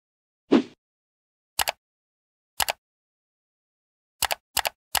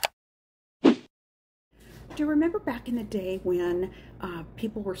Do you remember back in the day when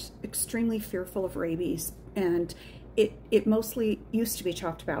people were extremely fearful of rabies, and it mostly used to be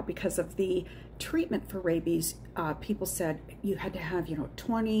talked about because of the treatment for rabies? People said you had to have,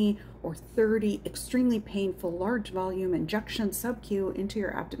 20 or 30 extremely painful, large volume injections sub-Q into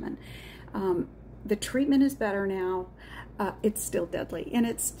your abdomen. The treatment is better now. It's still deadly, and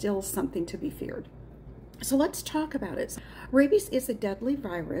it's still something to be feared. So let's talk about it. Rabies is a deadly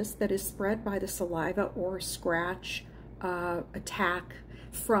virus that is spread by the saliva or scratch attack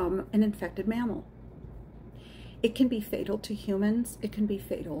from an infected mammal. It can be fatal to humans. It can be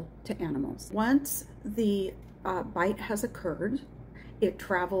fatal to animals. Once the bite has occurred, it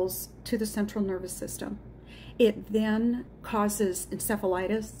travels to the central nervous system. It then causes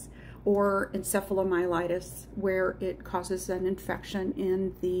encephalitis or encephalomyelitis, where it causes an infection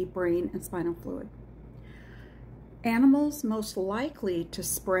in the brain and spinal fluid. Animals most likely to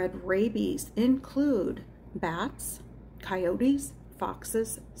spread rabies include bats, coyotes,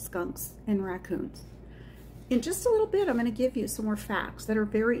 foxes, skunks, and raccoons. In just a little bit, I'm going to give you some more facts that are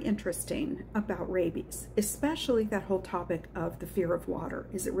very interesting about rabies, especially that whole topic of the fear of water.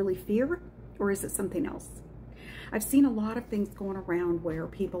 Is it really fear, or is it something else? I've seen a lot of things going around where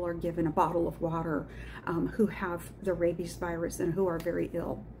people are given a bottle of water who have the rabies virus and who are very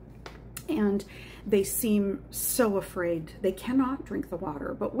ill. And they seem so afraid they cannot drink the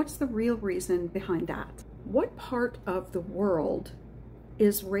water. But what's the real reason behind that? What part of the world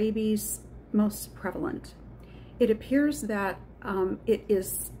is rabies most prevalent? It appears that it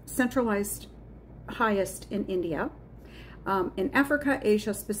is centralized highest in India. In Africa,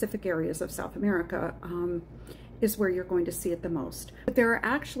 Asia, specific areas of South America is where you're going to see it the most. But there are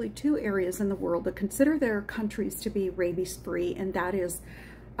actually two areas in the world that consider their countries to be rabies-free, and that is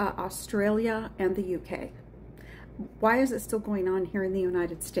Australia and the UK. Why is it still going on here in the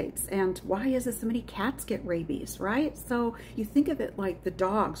United States? And why is it so many cats get rabies, right? So you think of it like the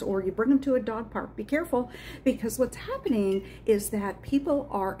dogs, or you bring them to a dog park. Be careful, because what's happening is that people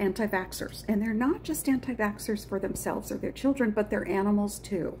are anti-vaxxers, and they're not just anti-vaxxers for themselves or their children, but their animals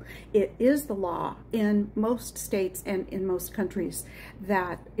too. It is the law in most states and in most countries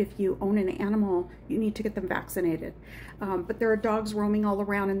that if you own an animal, you need to get them vaccinated. But there are dogs roaming all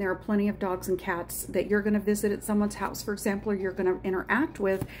around, and there are plenty of dogs and cats that you're going to visit at someone's house, for example, or you're going to interact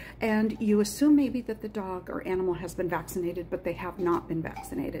with, and you assume maybe that the dog or animal has been vaccinated, but they have not been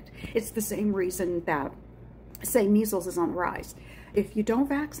vaccinated. It's the same reason that, say, measles is on the rise. If you don't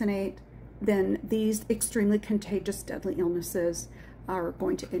vaccinate, then these extremely contagious, deadly illnesses are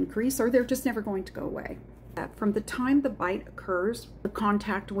going to increase, or they're just never going to go away. From the time the bite occurs, the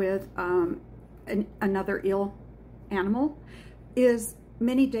contact with another ill animal is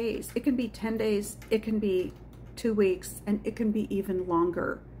many days. It can be 10 days, it can be 2 weeks, and it can be even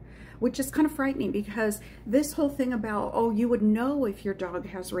longer, which is kind of frightening, because this whole thing about, oh, you would know if your dog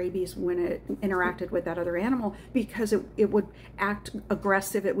has rabies when it interacted with that other animal, because it would act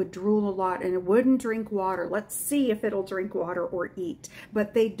aggressive, it would drool a lot, and it wouldn't drink water. Let's see if it'll drink water or eat.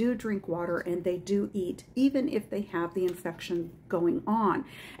 But they do drink water and they do eat, even if they have the infection going on.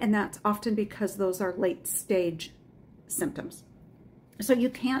 And that's often because those are late stage symptoms. So you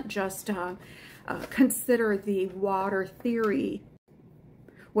can't just consider the water theory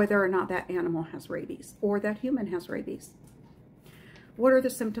whether or not that animal has rabies or that human has rabies. What are the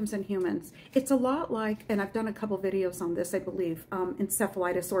symptoms in humans? It's a lot like, and I've done a couple videos on this, I believe,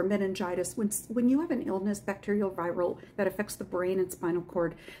 encephalitis or meningitis. When you have an illness, bacterial, viral, that affects the brain and spinal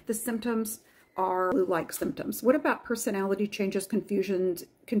cord, the symptoms are flu-like symptoms. What about personality changes, confusion,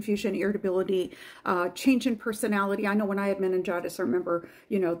 irritability, change in personality? I know when I had meningitis, I remember,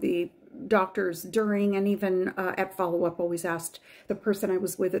 the doctors during and even at follow-up always asked the person I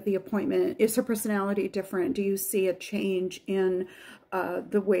was with at the appointment, is her personality different? Do you see a change in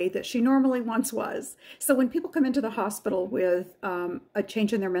the way that she normally once was? So when people come into the hospital with a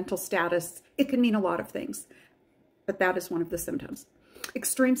change in their mental status, it can mean a lot of things, but that is one of the symptoms.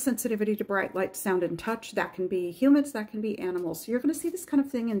 Extreme sensitivity to bright light, sound, and touch. That can be humans, that can be animals. So you're going to see this kind of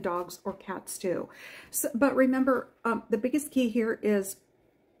thing in dogs or cats too. So, but remember, the biggest key here is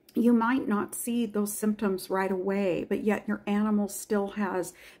you might not see those symptoms right away, but yet your animal still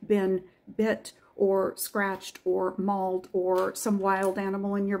has been bit or scratched or mauled, or some wild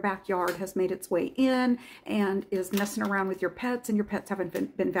animal in your backyard has made its way in and is messing around with your pets, and your pets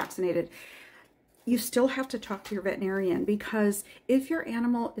haven't been vaccinated. You still have to talk to your veterinarian, because if your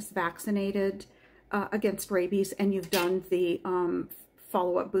animal is vaccinated against rabies and you've done the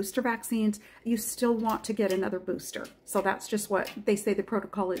follow-up booster vaccines, you still want to get another booster. So that's just what they say the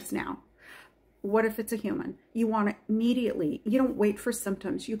protocol is now. What if it's a human? You want to immediately, you don't wait for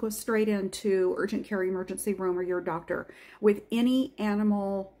symptoms. You go straight into urgent care emergency room or your doctor with any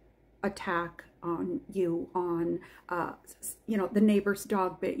animal attack on you, on, you know, the neighbor's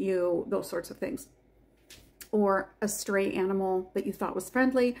dog bit you, those sorts of things. Or a stray animal that you thought was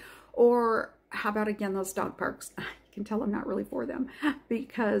friendly. Or how about, again, those dog parks? You can tell I'm not really for them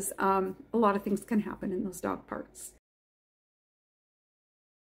because a lot of things can happen in those dog parks.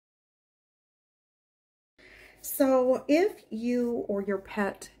 So if you or your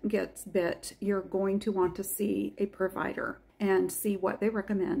pet gets bit, you're going to want to see a provider and see what they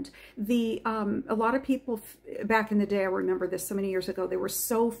recommend. A lot of people back in the day, I remember this so many years ago, they were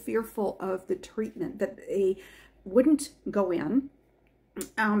so fearful of the treatment that they wouldn't go in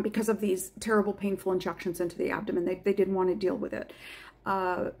because of these terrible, painful injections into the abdomen. They didn't want to deal with it.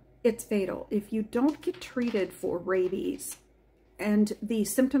 It's fatal. If you don't get treated for rabies, and the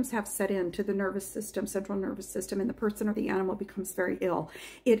symptoms have set in to the nervous system, central nervous system, and the person or the animal becomes very ill,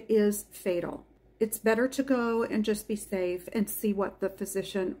 it is fatal. It's better to go and just be safe and see what the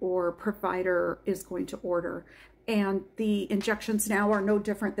physician or provider is going to order. And the injections now are no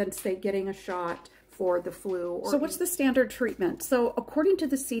different than, say, getting a shot for the flu. So what's the standard treatment? So according to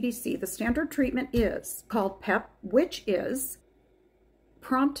the CDC, the standard treatment is called PEP, which is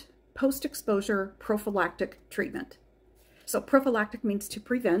prompt post-exposure prophylactic treatment. So prophylactic means to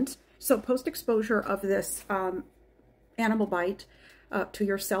prevent. So post-exposure of this animal bite to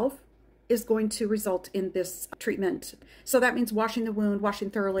yourself is going to result in this treatment. So that means washing the wound, washing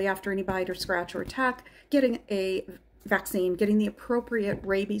thoroughly after any bite or scratch or attack, getting a vaccine, getting the appropriate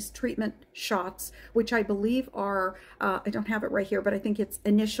rabies treatment shots, which I believe are, I don't have it right here, but I think it's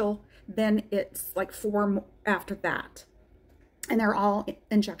initial, then it's like 4 after that. And they're all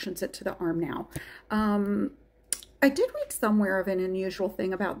injections into the arm now. I did read somewhere of an unusual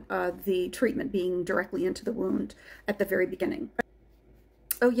thing about the treatment being directly into the wound at the very beginning.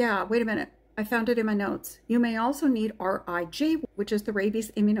 Oh yeah, wait a minute. I found it in my notes. You may also need RIG, which is the rabies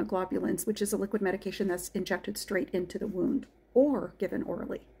immunoglobulins, which is a liquid medication that's injected straight into the wound or given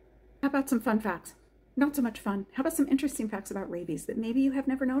orally. How about some fun facts? Not so much fun. How about some interesting facts about rabies that maybe you have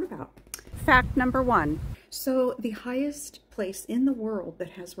never known about? Fact number 1. So the highest place in the world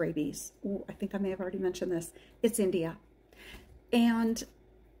that has rabies, I think I may have already mentioned this, it's India. And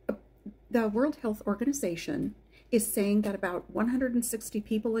the World Health Organization is saying that about 160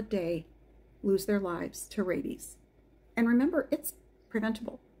 people a day lose their lives to rabies. And remember, it's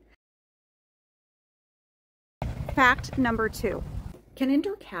preventable. Fact number 2. Can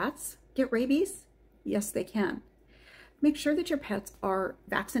indoor cats get rabies? Yes, they can. Make sure that your pets are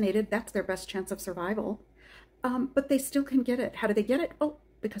vaccinated. That's their best chance of survival. But they still can get it. How do they get it? Oh,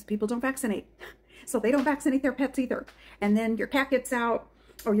 because people don't vaccinate. So they don't vaccinate their pets either. And then your cat gets out,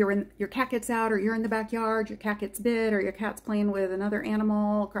 or you're in the backyard, your cat gets bit, or your cat's playing with another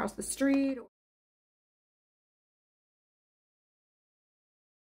animal across the street.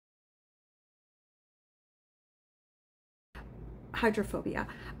 Hydrophobia.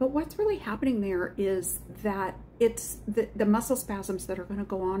 But what's really happening there is that it's the muscle spasms that are going to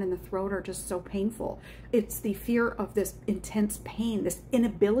go on in the throat are just so painful. It's the fear of this intense pain, this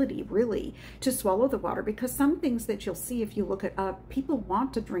inability really to swallow the water, because some things that you'll see if you look it up, people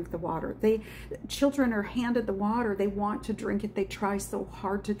want to drink the water. Children are handed the water, they want to drink it, they try so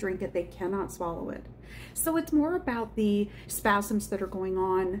hard to drink it, they cannot swallow it. So it's more about the spasms that are going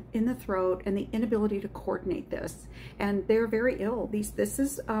on in the throat and the inability to coordinate this. And they're very ill. This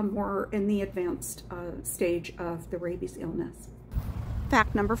is more in the advanced stage of the rabies illness.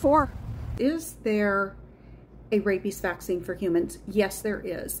 Fact number 4. Is there a rabies vaccine for humans? Yes, there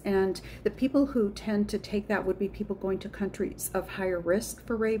is. And the people who tend to take that would be people going to countries of higher risk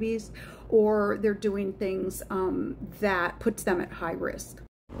for rabies, or they're doing things that puts them at high risk.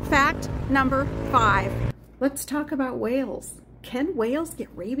 Fact number 5. Let's talk about whales. Can whales get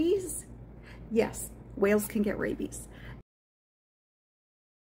rabies? Yes, whales can get rabies.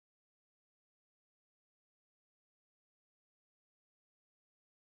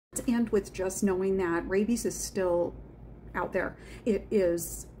 Let's end with just knowing that rabies is still out there. It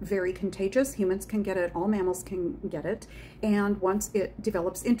is very contagious. Humans can get it, all mammals can get it, and once it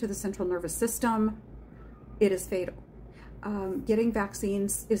develops into the central nervous system, it is fatal. Getting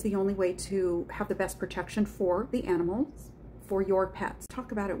vaccines is the only way to have the best protection for the animals, for your pets.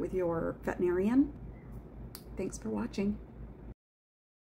 Talk about it with your veterinarian. Thanks for watching.